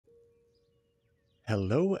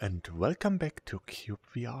Hello and welcome back to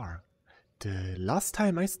cyubeVR. The last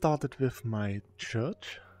time I started with my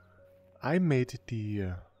church, I made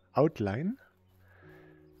the outline,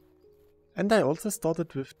 and I also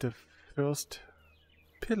started with the first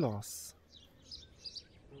pillars.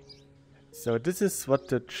 So this is what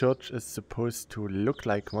the church is supposed to look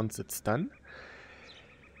like once it's done.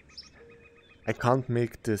 I can't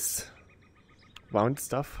make this round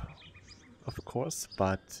stuff, of course,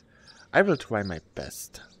 but I will try my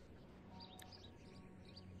best.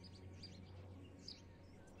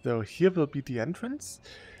 So here will be the entrance.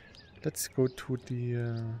 Let's go to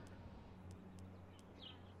the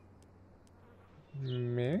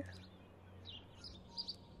meh.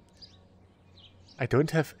 I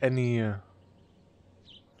don't have any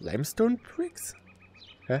limestone bricks?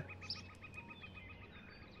 Huh?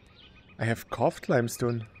 I have carved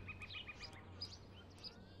limestone.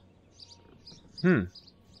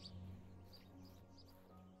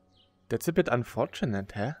 That's a bit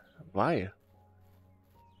unfortunate, huh? Why?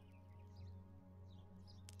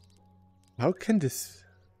 How can this...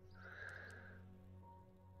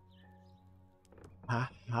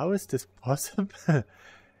 How is this possible?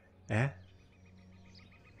 Eh?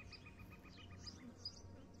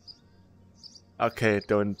 Okay,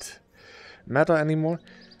 don't matter anymore.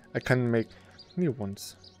 I can make new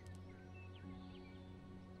ones.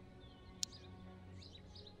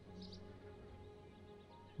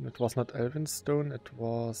 It was not elven stone, it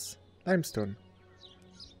was limestone.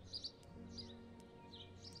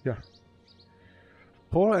 Yeah.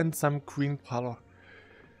 Pour and some green color.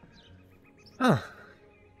 Ah.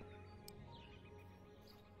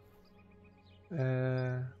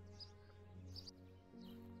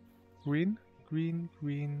 Green.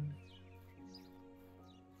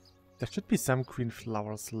 There should be some green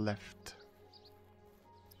flowers left.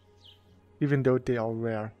 Even though they are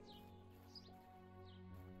rare.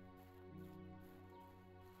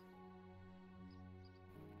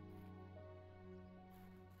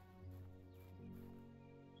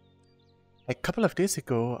 A couple of days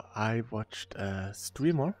ago, I watched a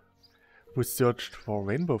streamer who searched for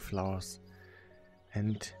rainbow flowers,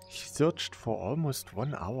 and he searched for almost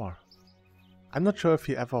 1 hour. I'm not sure if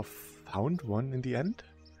he ever found one in the end,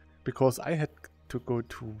 because I had to go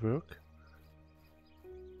to work.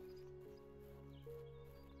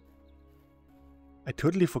 I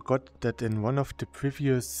totally forgot that in one of the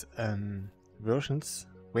previous versions,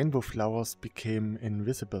 rainbow flowers became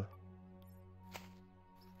invisible.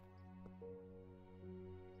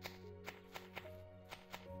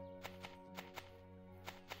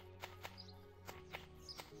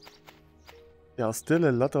 There are still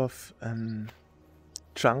a lot of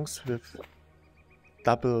chunks with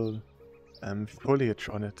double foliage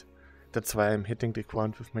on it. That's why I'm hitting the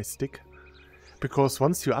ground with my stick. Because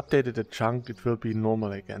once you updated a chunk, it will be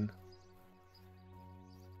normal again.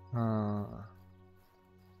 I'm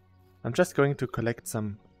just going to collect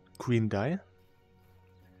some green dye.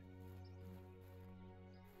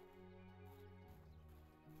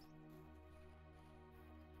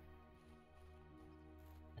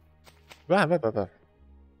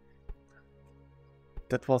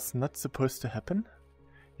 That was not supposed to happen.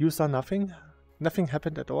 You saw nothing? Nothing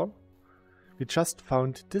happened at all? We just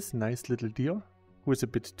found this nice little deer, who is a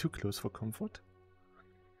bit too close for comfort.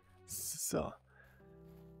 So,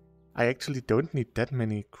 I actually don't need that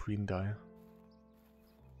many green dye.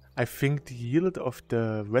 I think the yield of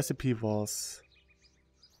the recipe was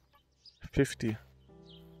 50.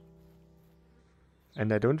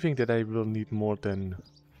 And I don't think that I will need more than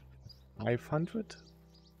 500.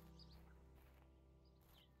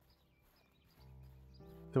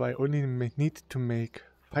 So I only need to make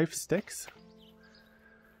 5 stacks.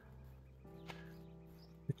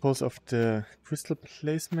 Because of the crystal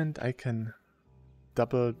placement, I can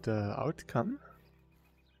double the outcome.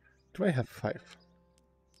 Do I have 5?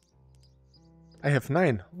 I have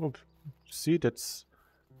 9. Oh, see, that's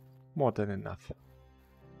more than enough.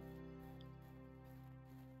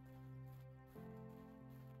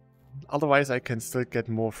 Otherwise, I can still get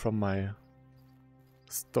more from my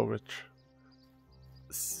storage.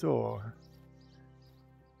 So,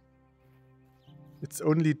 it's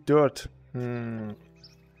only dirt. I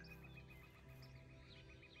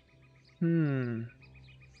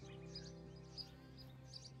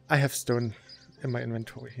have stone in my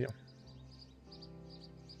inventory here.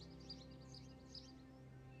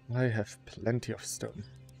 I have plenty of stone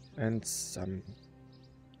and some.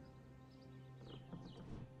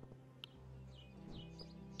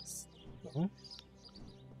 Okay.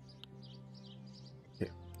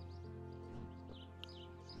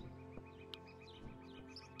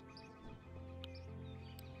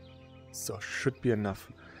 So should be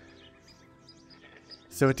enough.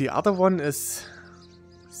 So the other one is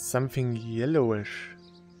something yellowish.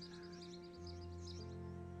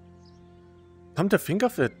 Come to think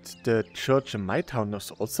of it, the church in my town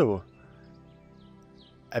is also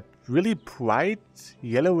a really bright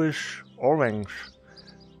yellowish orange.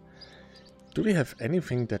 Do we have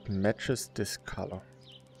anything that matches this color?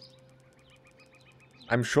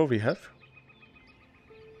 I'm sure we have.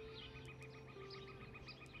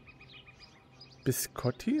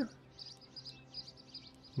 Biscotti?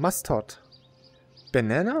 Mustard?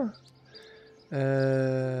 Banana?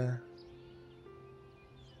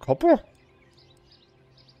 Copper?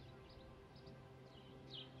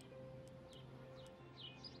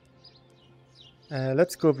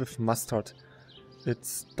 Let's go with mustard.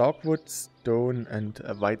 It's dogwood, stone, and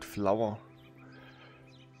a white flower.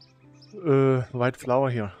 White flower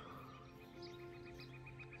here.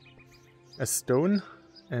 A stone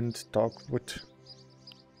and dogwood.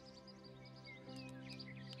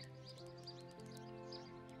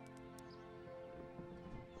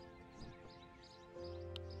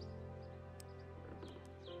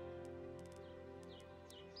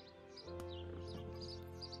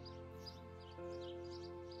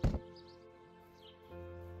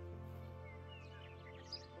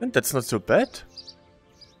 And that's not so bad.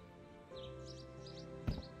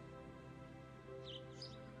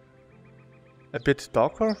 A bit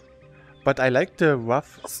darker, but I like the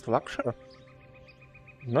rough structure.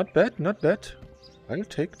 Not bad, not bad. I'll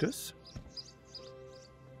take this.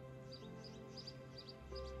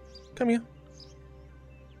 Come here.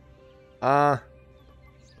 Ah.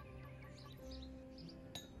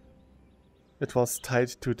 It was tied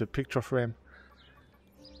to the picture frame.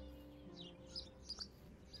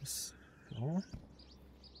 So.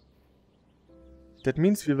 That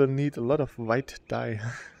means we will need a lot of white dye.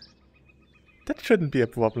 That shouldn't be a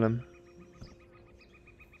problem.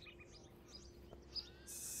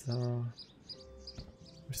 So,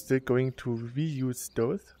 I'm still going to reuse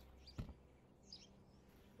those.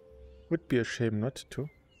 Would be a shame not to.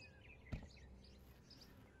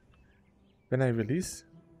 When I release?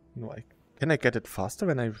 No, can I get it faster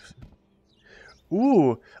when I...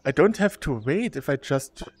 Ooh, I don't have to wait. If I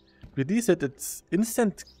just release it, it's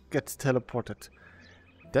instant gets teleported.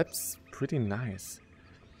 That's pretty nice.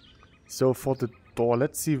 So for the door,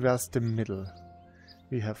 let's see where's the middle.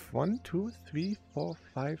 We have 1, 2, 3, 4,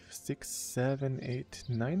 5, 6, 7, 8,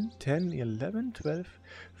 9, 10, 11, 12,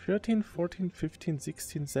 13, 14, 15,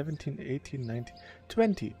 16, 17, 18, 19,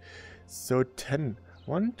 20. So 10.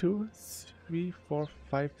 1, 2, 3, 4,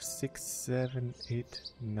 5, 6, 7, 8,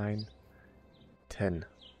 9, 10.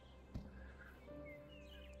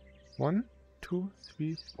 1, 2,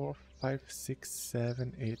 3, 4, 5, 6,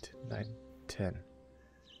 7, 8, 9, 10.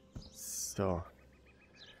 So.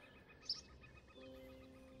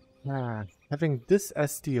 Having this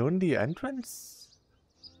as the only entrance?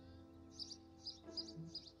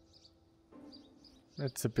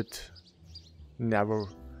 That's a bit narrow.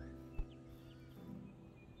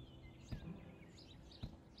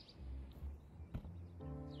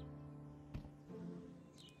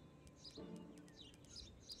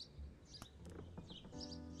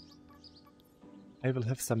 I will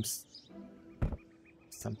have some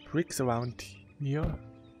bricks around here.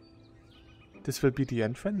 This will be the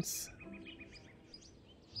entrance.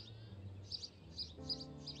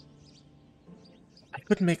 I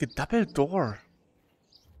could make a double door.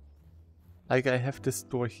 Like I have this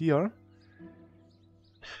door here.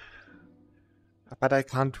 But I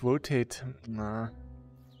can't rotate. Nah.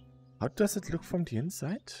 How does it look from the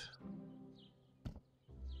inside?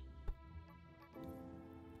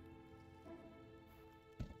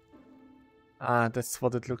 Ah, that's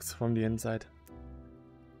what it looks from the inside.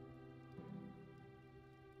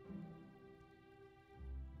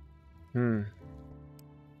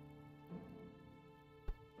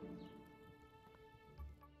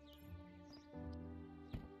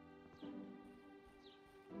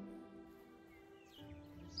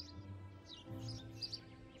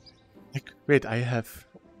 Wait, I have...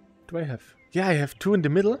 Do I have... Yeah, I have 2 in the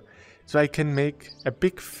middle, so I can make a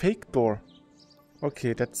big fake door.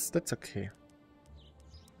 Okay, that's okay.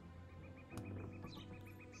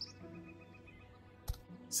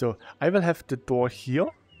 So, I will have the door here,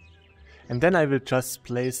 and then I will just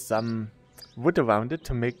place some wood around it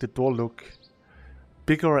to make the door look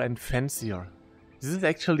bigger and fancier. This is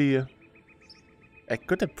actually a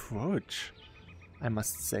good approach, I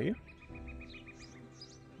must say.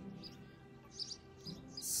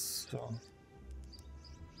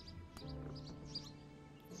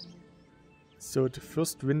 So the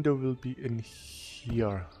first window will be in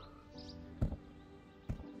here.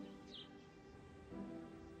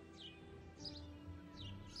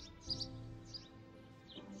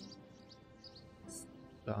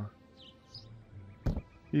 So.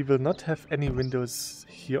 We will not have any windows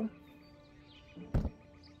here.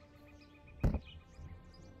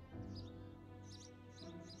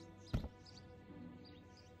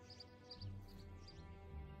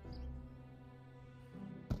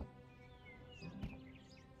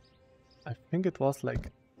 I think it was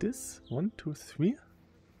like this. 1, 2, 3.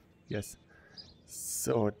 Yes.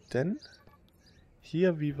 So then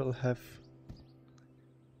here we will have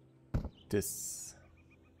this.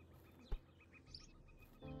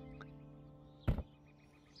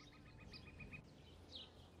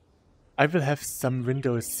 I will have some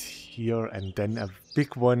windows here and then a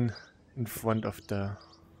big one in front of the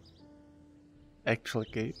actual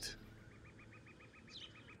gate.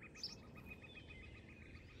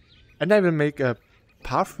 And I will make a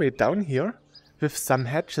pathway down here with some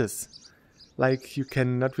hatches, like you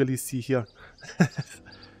cannot really see here.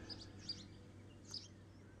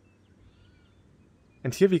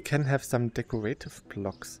 And here we can have some decorative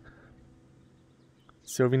blocks.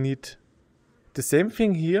 So we need the same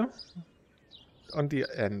thing here on the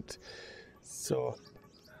end. So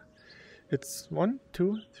it's 1,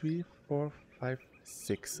 2, 3, 4, 5,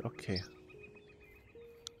 6. Okay.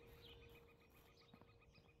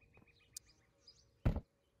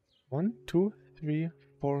 One, 2, 3,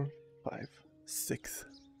 4, 5, 6.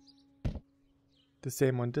 The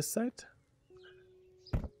same on this side.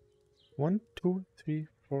 1, 2, 3,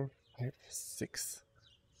 4, 5, 6.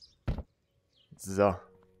 So.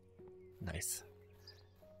 Nice.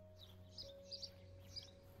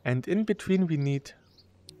 And in between we need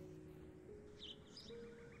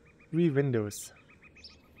 3 windows.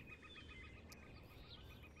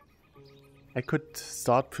 I could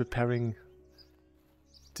start preparing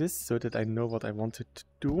this so that I know what I wanted to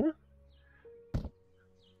do.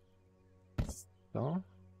 So,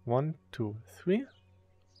 1, 2, 3.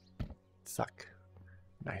 Zack.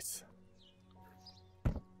 Nice.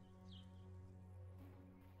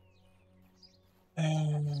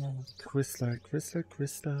 Crystal, crystal,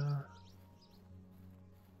 crystal.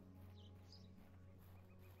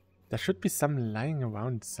 There should be some lying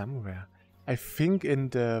around somewhere. I think in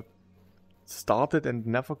the started and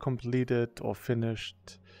never completed or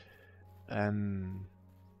finished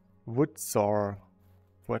wood saw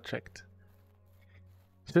project.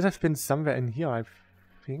 It should have been somewhere in here, I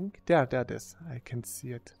think. There it is. I can see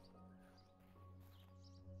it.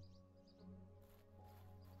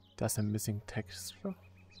 There's a missing texture.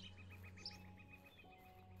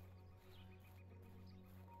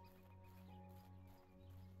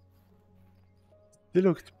 They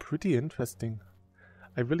looked pretty interesting.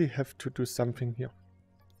 I really have to do something here.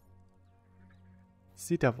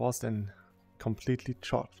 See, there was a completely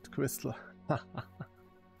charged crystal.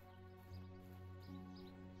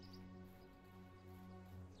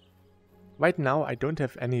 Right now I don't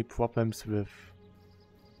have any problems with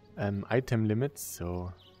item limits,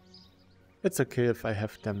 so it's okay if I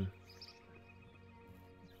have them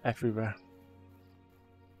everywhere.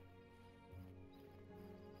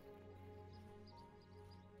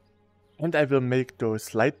 And I will make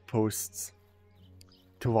those light posts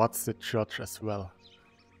towards the church as well.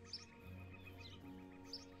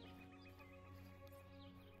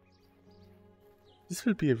 This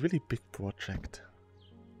will be a really big project.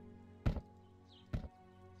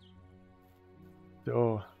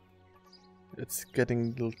 So, it's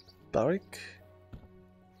getting a little dark.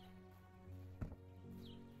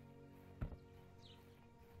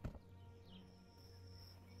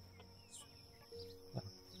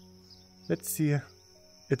 Let's see.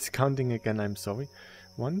 It's counting again, I'm sorry.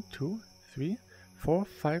 1, 2, 3, 4,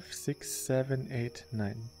 5, 6, 7, 8,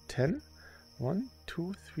 9, 10. 1,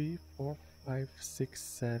 2, 3, 4, 5, 6,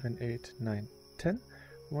 7, 8, 9, 10.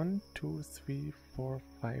 1, 2, 3, 4,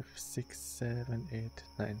 5, 6, 7, 8,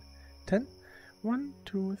 9, 10. 1,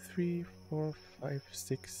 2, 3, 4, 5,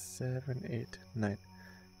 6, 7, 8, 9,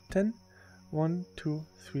 10. 1, 2,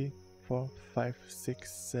 3, 4, 5,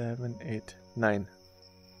 6, 7, 8, 9.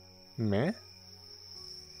 Meh?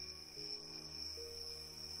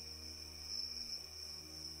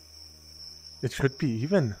 It should be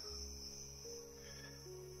even.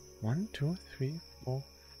 1, 2, 3, 4,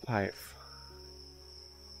 5.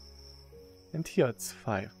 And here it's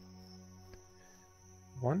 5.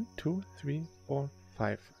 1, 2, 3, 4,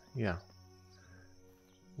 5. Yeah.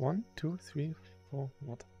 1, 2, 3, 4.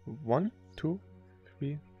 What? 1, 2,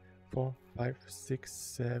 3, 4, 5, 6,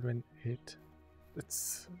 7, 8.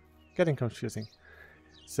 It's getting confusing.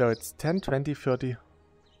 So it's 10, 20, 30,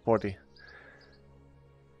 40.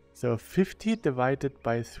 So 50 divided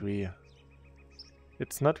by 3.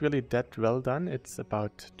 It's not really that well done. It's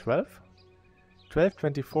about 12. 12,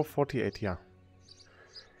 24, 48, yeah.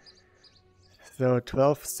 So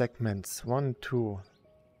 12 segments. 1, 2,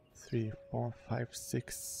 3, 4, 5,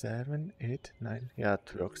 6, 7, 8, 9. Yeah,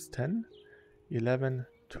 it works. 10, 11,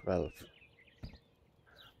 12.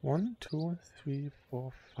 1, 2, 3,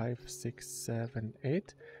 4, 5, 6, 7,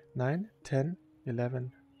 8, 9, 10,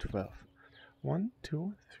 11, 12. 1,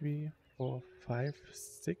 2, 3, 4, 5,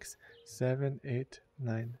 6, 7, 8,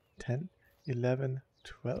 9, 10, 11,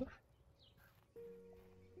 12.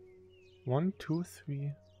 1, 2,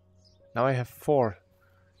 3. Now I have 4.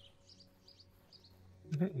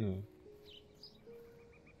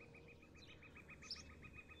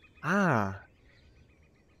 Ah.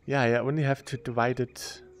 Yeah, I only have to divide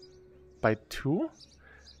it by 2.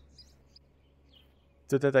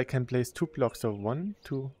 So that I can place 2 blocks. So 1,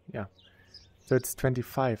 2, yeah. So it's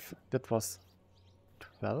 25. That was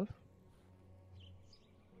 12.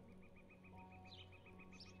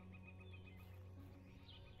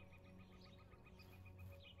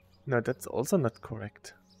 No, that's also not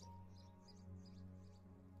correct.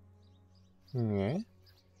 Yeah.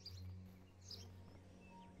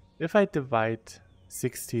 If I divide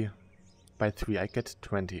 60 by 3, I get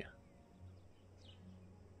 20.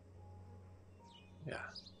 Yeah.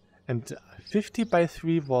 And 50 by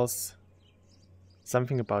 3 was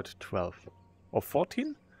something about 12. Or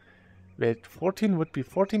 14? Wait, 14 would be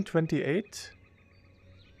 14, 28,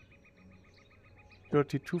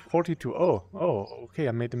 32, 42. Oh, okay,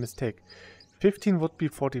 I made a mistake. 15 would be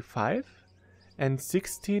 45. And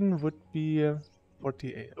 16 would be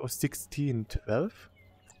 48. Or 16, 12.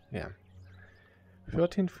 Yeah.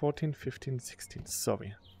 13, 14, 15, 16.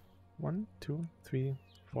 Sorry. 1, 2, 3,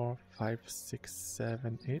 4, 5, 6,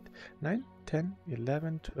 7, 8, 9, 10,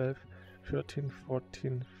 11, 12, 13,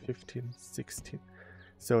 14, 15, 16.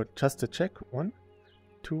 So just to check. 1,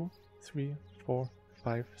 2, 3, 4,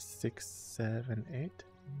 5, 6, 7, 8,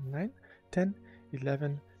 9, 10,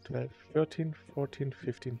 11, 12, 13, 14,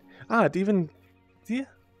 15. Ah, it even... See?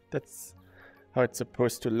 That's how it's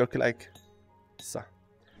supposed to look like. So.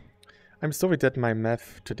 I'm sorry that my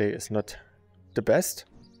math today is not the best.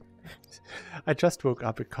 I just woke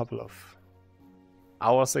up a couple of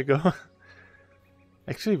hours ago.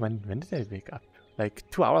 Actually, when did I wake up? Like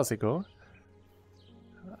 2 hours ago.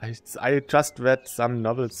 I just read some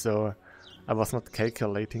novels, so I was not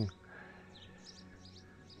calculating.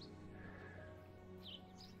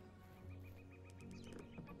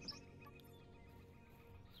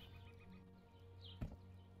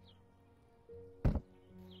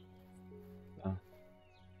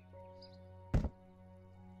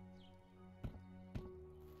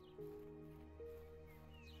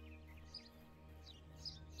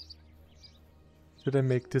 Should I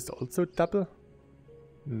make this also double?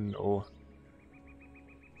 No.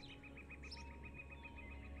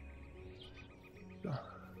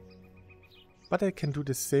 But I can do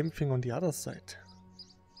the same thing on the other side.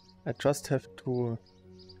 I just have to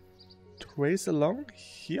trace along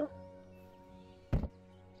here.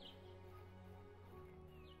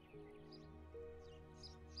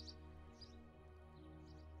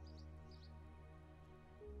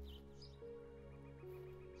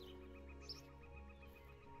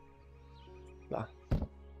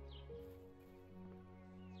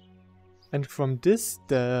 And from this,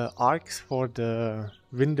 the arcs for the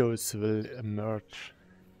windows will emerge.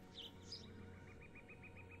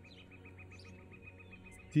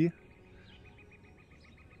 See?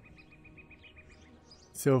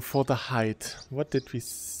 So for the height, what did we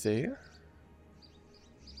say?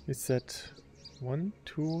 We said 1,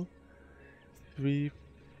 2, 3,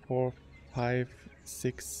 4, 5,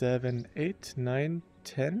 6, 7, 8, 9,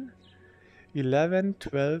 10, 11,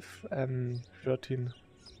 12, 13,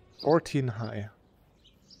 14 high.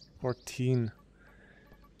 14.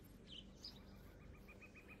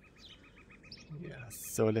 Yeah,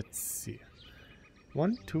 so let's see.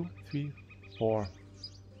 1, 2, 3, 4.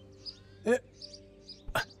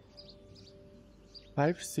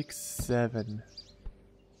 5, 6, 7,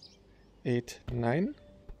 8, 9,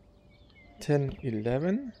 10,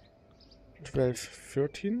 11, 12,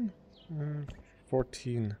 13,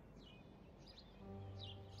 14.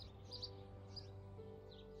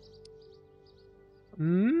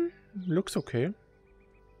 Looks okay.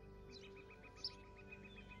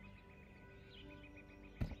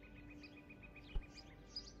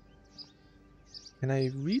 Can I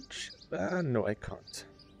reach? No, I can't.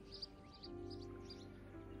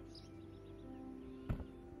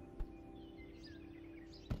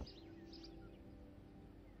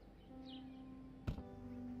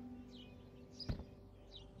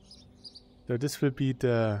 So this will be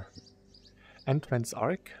the entrance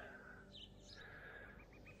arc.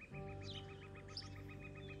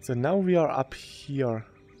 So now we are up here.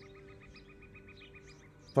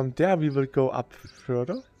 From there we will go up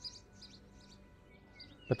further.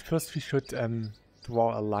 But first we should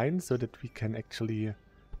draw a line so that we can actually...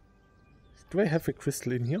 Do I have a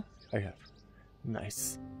crystal in here? I have.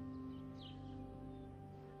 Nice.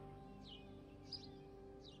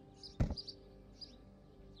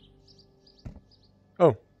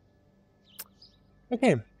 Oh.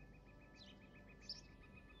 Okay.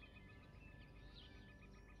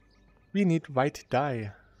 We need white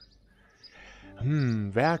dye.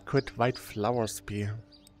 Where could white flowers be?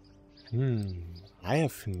 I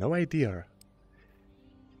have no idea.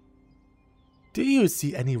 Do you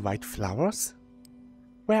see any white flowers?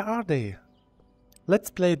 Where are they? Let's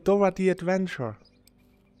play Dora the Adventure.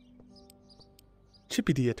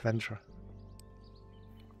 Chippy the Adventure.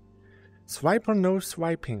 Swiper no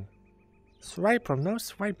swiping. Swiper no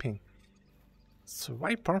swiping.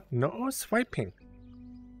 Swiper no swiping.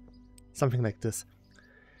 Something like this.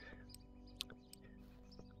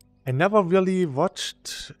 I never really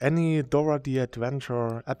watched any Dora the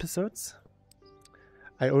Adventure episodes.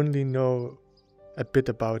 I only know a bit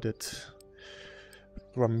about it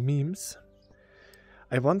from memes.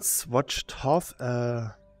 I once watched half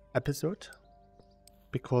a episode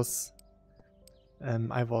because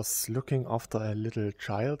I was looking after a little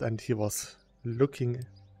child and he was watching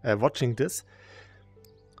this.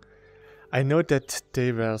 I know that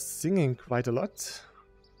they were singing quite a lot.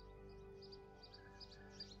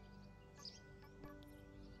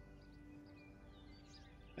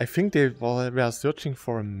 I think they were searching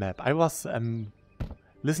for a map. I was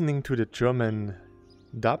listening to the German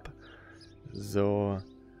dub, so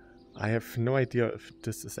I have no idea if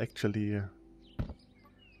this is actually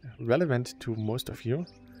relevant to most of you.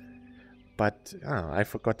 But I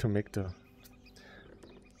forgot to make the...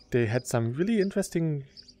 They had some really interesting,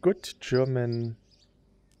 good German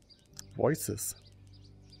voices.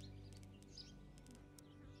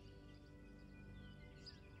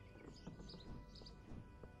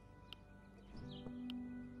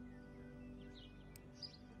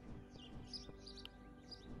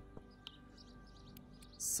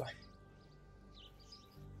 So.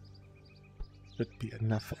 Should be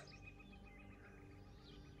enough.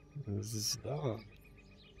 So.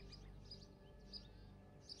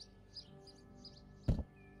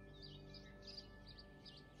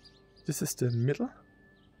 This is the middle?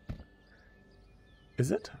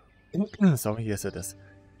 Is it? Sorry, yes it is.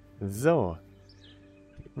 So.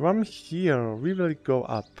 From here we will go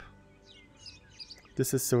up.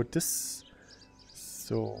 This is so this...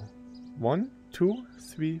 So... 1, 2,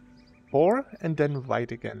 3, 4 and then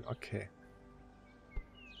white again. Okay.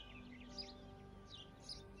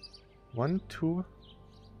 1, 2,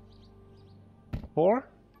 4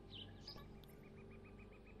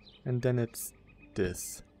 and then it's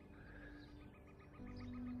this.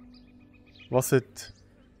 Was it...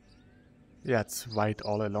 Yeah, it's white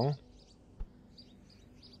all along.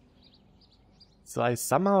 So I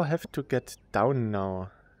somehow have to get down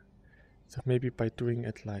now. So maybe by doing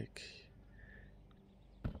it like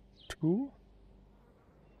 2.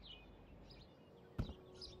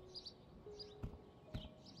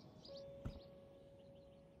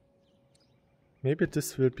 Maybe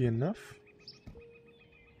this will be enough.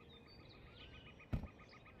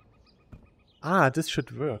 Ah, this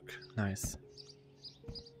should work. Nice.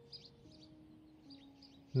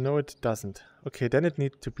 No, it doesn't. Okay, then it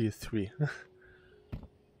needs to be 3.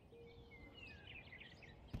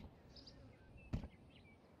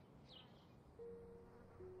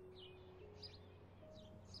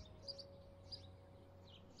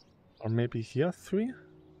 Or maybe here 3?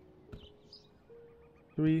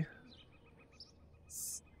 3.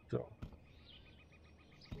 So.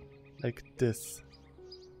 Like this.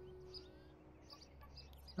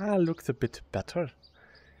 Ah, looks a bit better.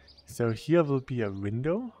 So here will be a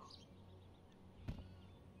window.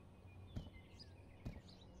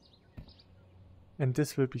 And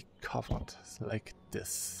this will be covered like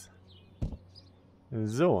this.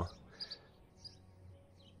 So.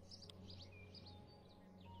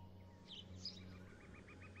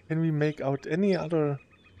 Can we make out any other...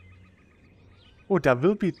 Oh,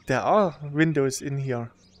 there are windows in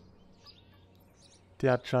here. They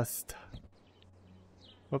are just...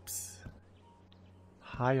 Oops.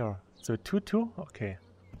 Higher. So 2, 2? Okay.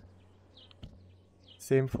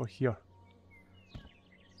 Same for here.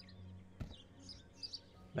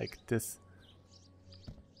 Like this.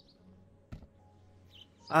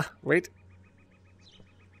 Ah, wait.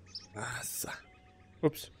 Ah, so.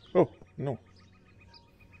 Oops. Oh, no.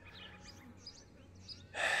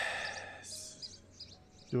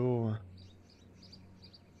 So.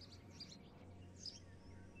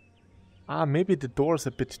 Ah, maybe the door is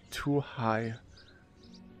a bit too high.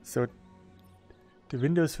 So the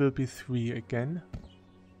windows will be 3 again.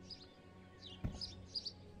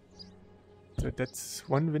 So that's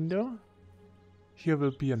one window. Here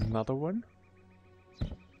will be another one.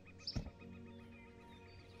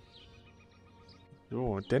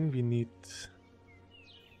 So then we need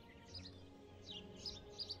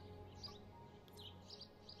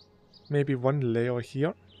maybe one layer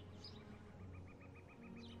here.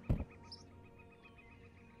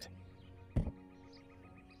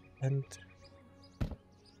 And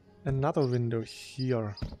another window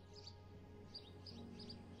here.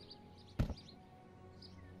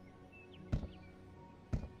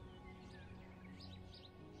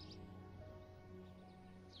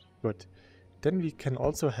 Good. Then we can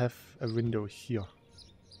also have a window here.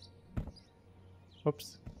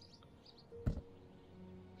 Oops.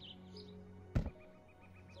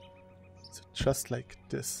 So just like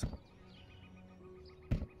this.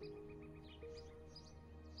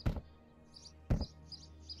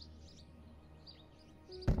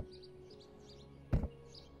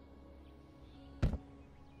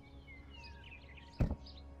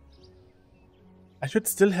 I should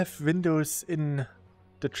still have windows in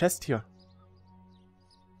the chest here.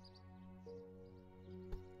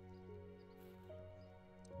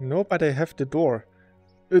 No, but I have the door.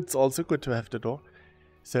 It's also good to have the door.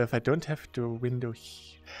 So if I don't have the window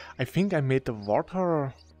here... I think I made the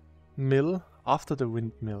water mill after the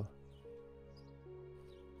windmill.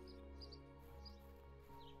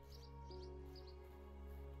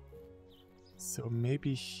 So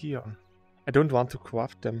maybe here. I don't want to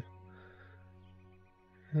craft them.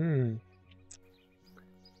 Then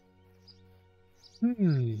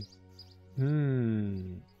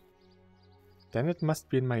it must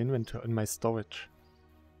be in my inventory, in my storage.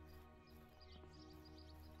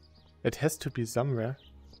 It has to be somewhere.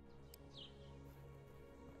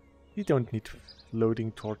 We don't need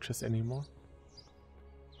loading torches anymore.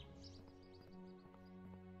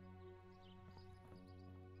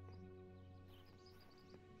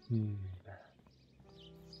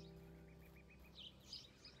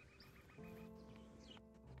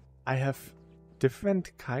 I have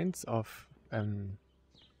different kinds of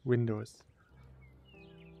windows.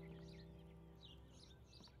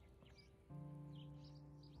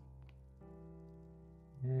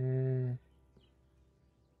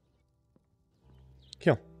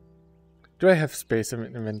 Here. Do I have space in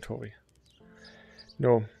inventory?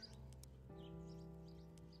 No.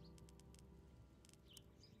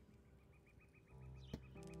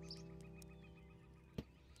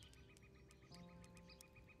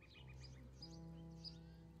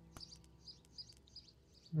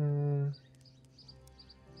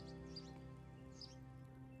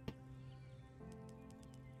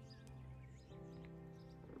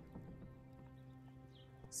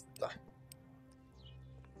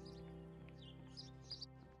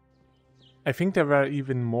 I think there were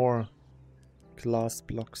even more glass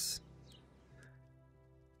blocks.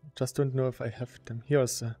 Just don't know if I have them.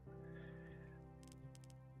 Here's a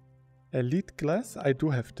elite glass. I do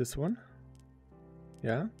have this one.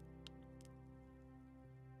 Yeah.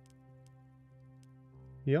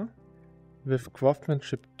 Here. With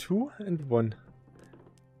craftsmanship 2 and 1.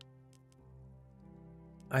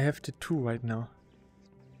 I have the 2 right now.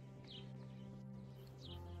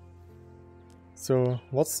 So,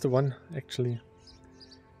 what's the one actually?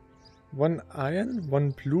 1 iron,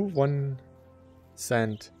 1 blue, 1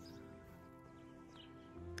 sand.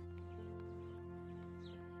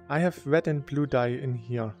 I have red and blue dye in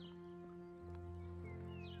here.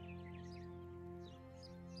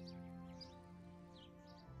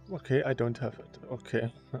 Okay, I don't have it.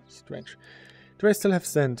 Okay, strange. Do I still have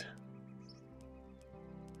sand?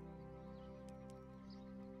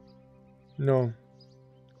 No.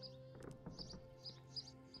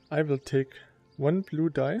 I will take 1 blue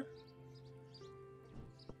dye.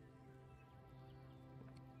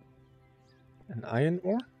 An iron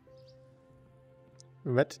ore.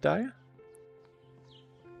 Red dye.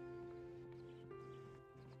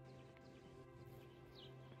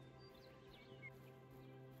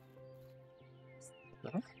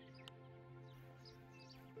 So.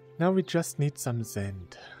 Now we just need some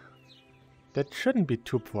sand. That shouldn't be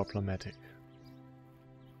too problematic.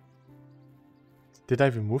 Did I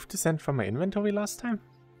remove the sand from my inventory last time?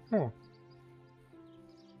 Oh.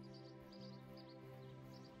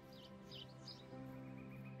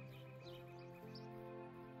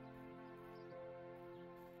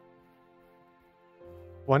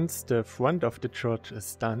 Once the front of the church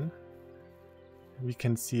is done, we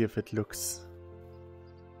can see if it looks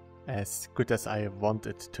as good as I want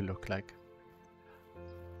it to look like.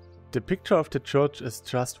 The picture of the church is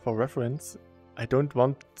just for reference. I don't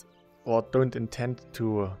want or don't intend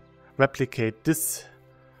to replicate this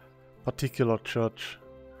particular church.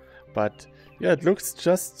 But yeah, it looks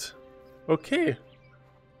just okay.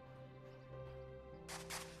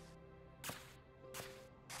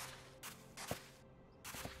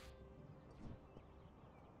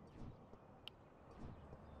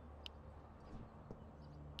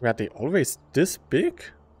 Were they always this big?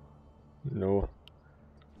 No.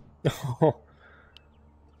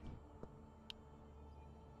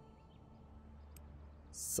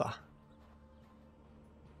 So.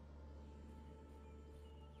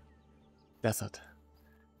 Desert.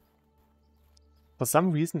 For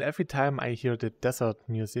some reason, every time I hear the desert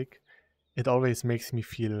music, it always makes me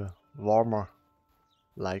feel warmer.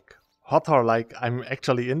 Like hotter, like I'm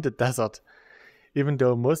actually in the desert. Even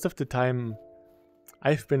though most of the time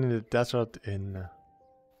I've been in the desert in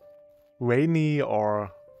rainy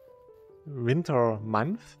or winter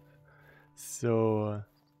month. So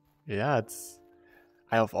yeah,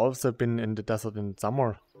 I have also been in the desert in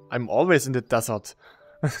summer. I'm always in the desert.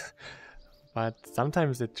 But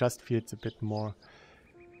sometimes it just feels a bit more.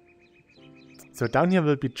 So down here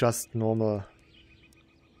will be just normal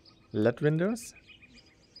LED windows.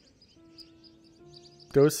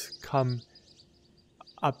 Those come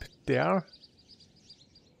up there.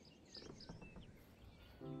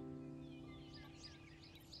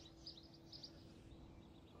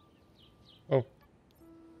 Oh.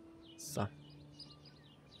 So.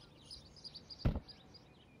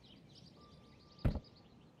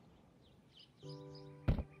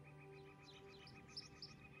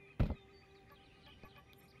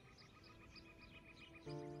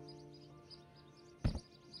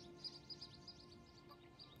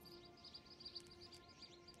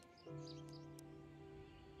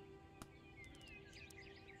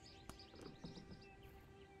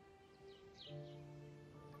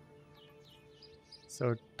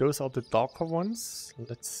 So those are the darker ones.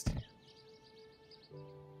 Let's see.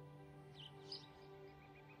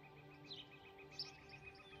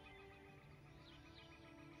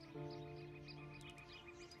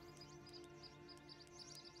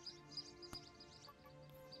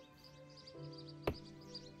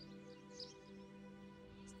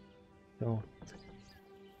 So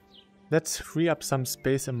let's free up some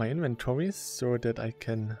space in my inventory so that I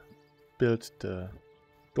can build the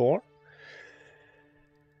door.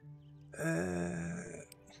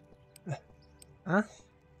 Huh?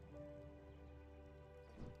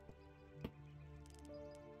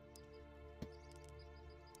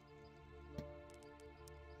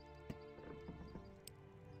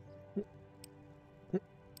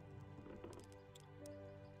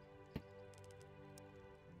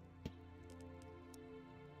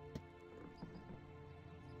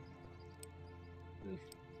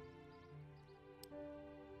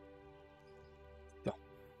 So.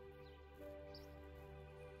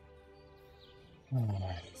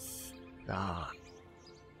 Nice. Ah.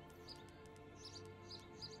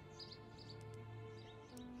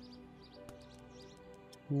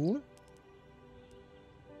 Two.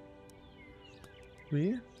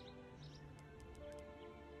 Three.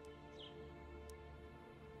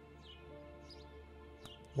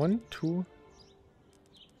 One, two,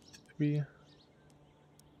 three.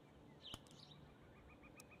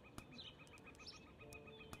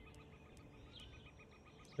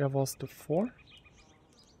 Where was the four?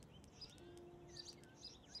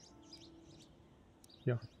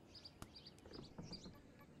 Yeah.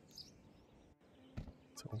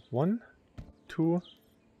 So 1, 2,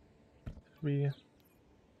 3,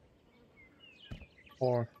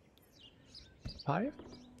 4, 5,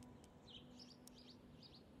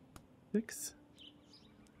 6.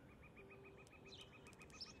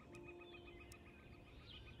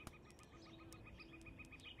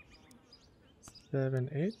 7,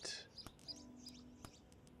 8.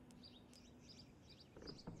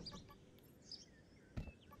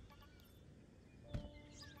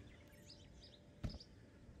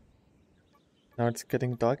 Now it's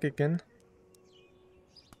getting dark again.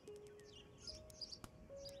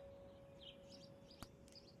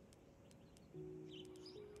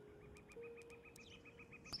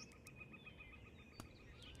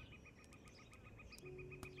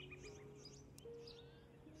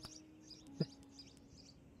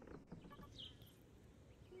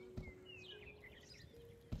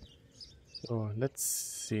 So let's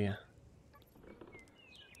see.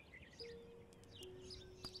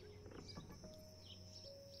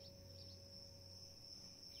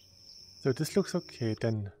 So this looks okay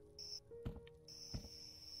then.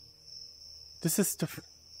 This is the...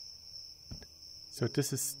 So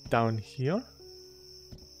this is down here.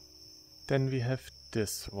 Then we have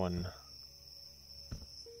this one.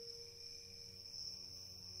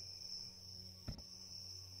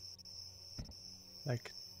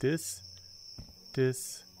 Like this,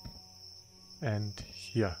 this, and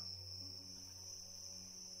here.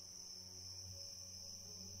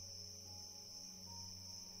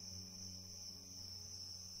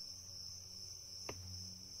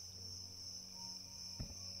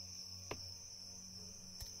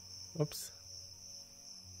 Oops.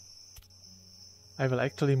 I will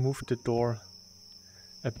actually move the door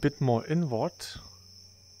a bit more inward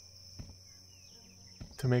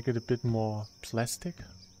to make it a bit more plastic.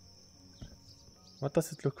 What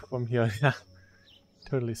does it look from here? Yeah,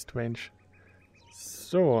 totally strange.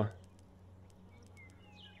 So.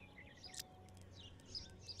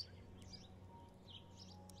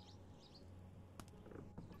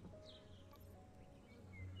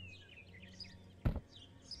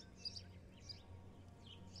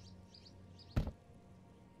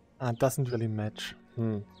 It doesn't really match.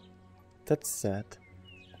 That's sad.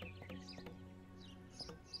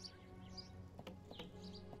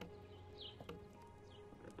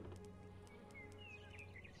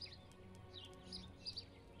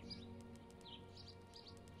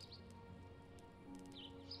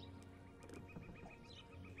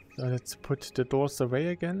 So let's put the doors away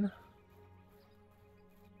again.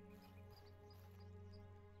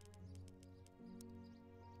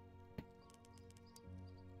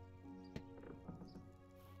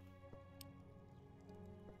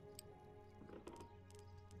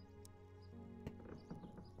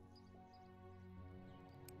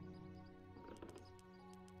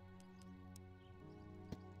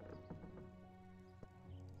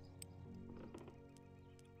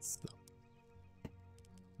 So.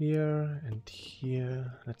 Here and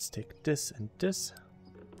here. Let's take this and this.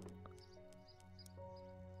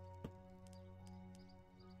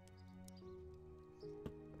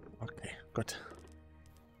 Okay, good.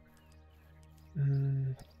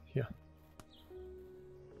 Here.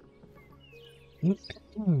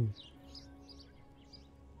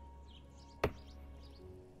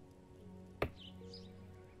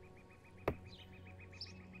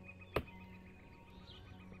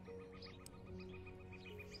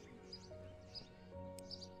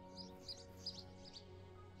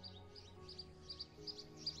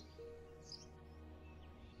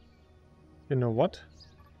 You know what?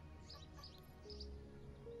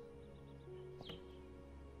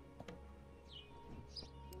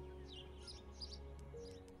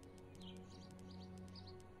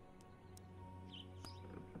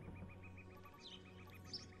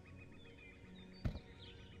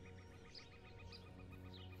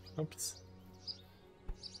 Oops.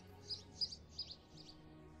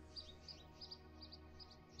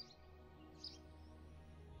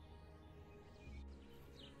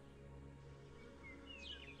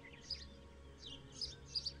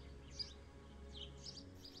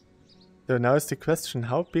 So now is the question,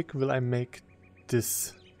 how big will I make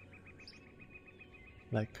this?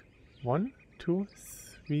 Like 1, 2,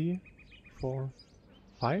 3, 4,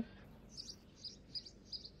 5?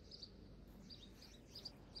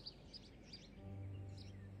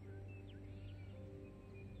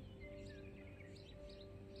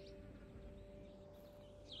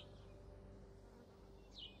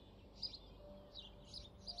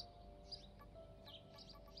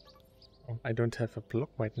 Oh, I don't have a block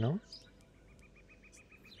right now.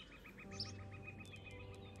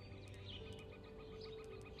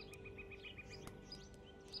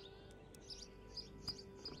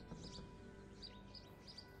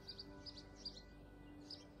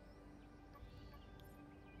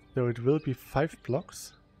 So it will be 5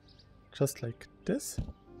 blocks, just like this.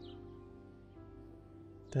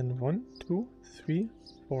 Then 1, 2, 3,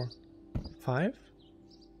 4, 5.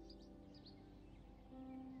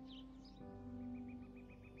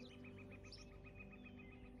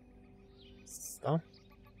 So.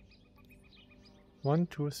 1,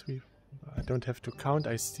 2, 3. I don't have to count,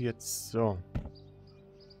 I see it so.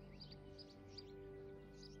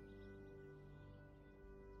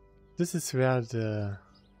 This is where the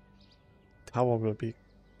tower will be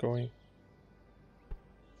going.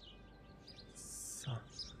 So.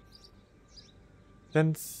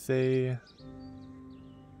 Then say...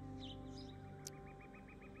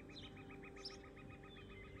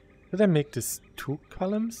 Did I make this 2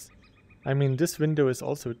 columns? I mean, this window is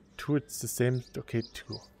also 2, it's the same. Okay,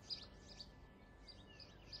 2.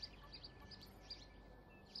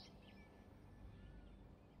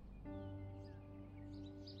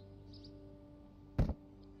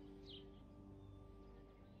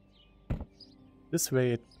 This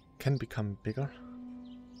way it can become bigger.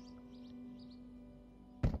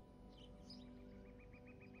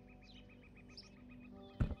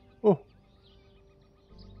 Oh!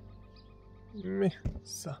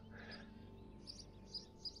 So.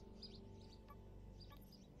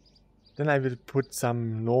 Then I will put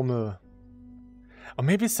some normal, or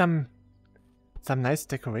maybe some nice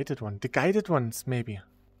decorated one. The guided ones, maybe.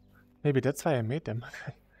 Maybe that's why I made them.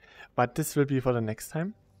 But this will be for the next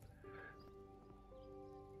time.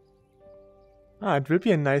 Ah, it will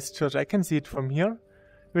be a nice church. I can see it from here,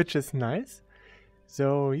 which is nice.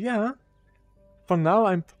 So yeah, for now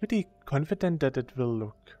I'm pretty confident that it will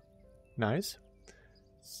look nice.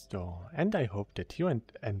 So, and I hope that you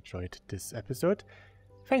enjoyed this episode.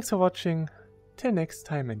 Thanks for watching. Till next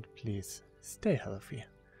time, and please stay healthy.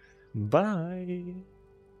 Bye.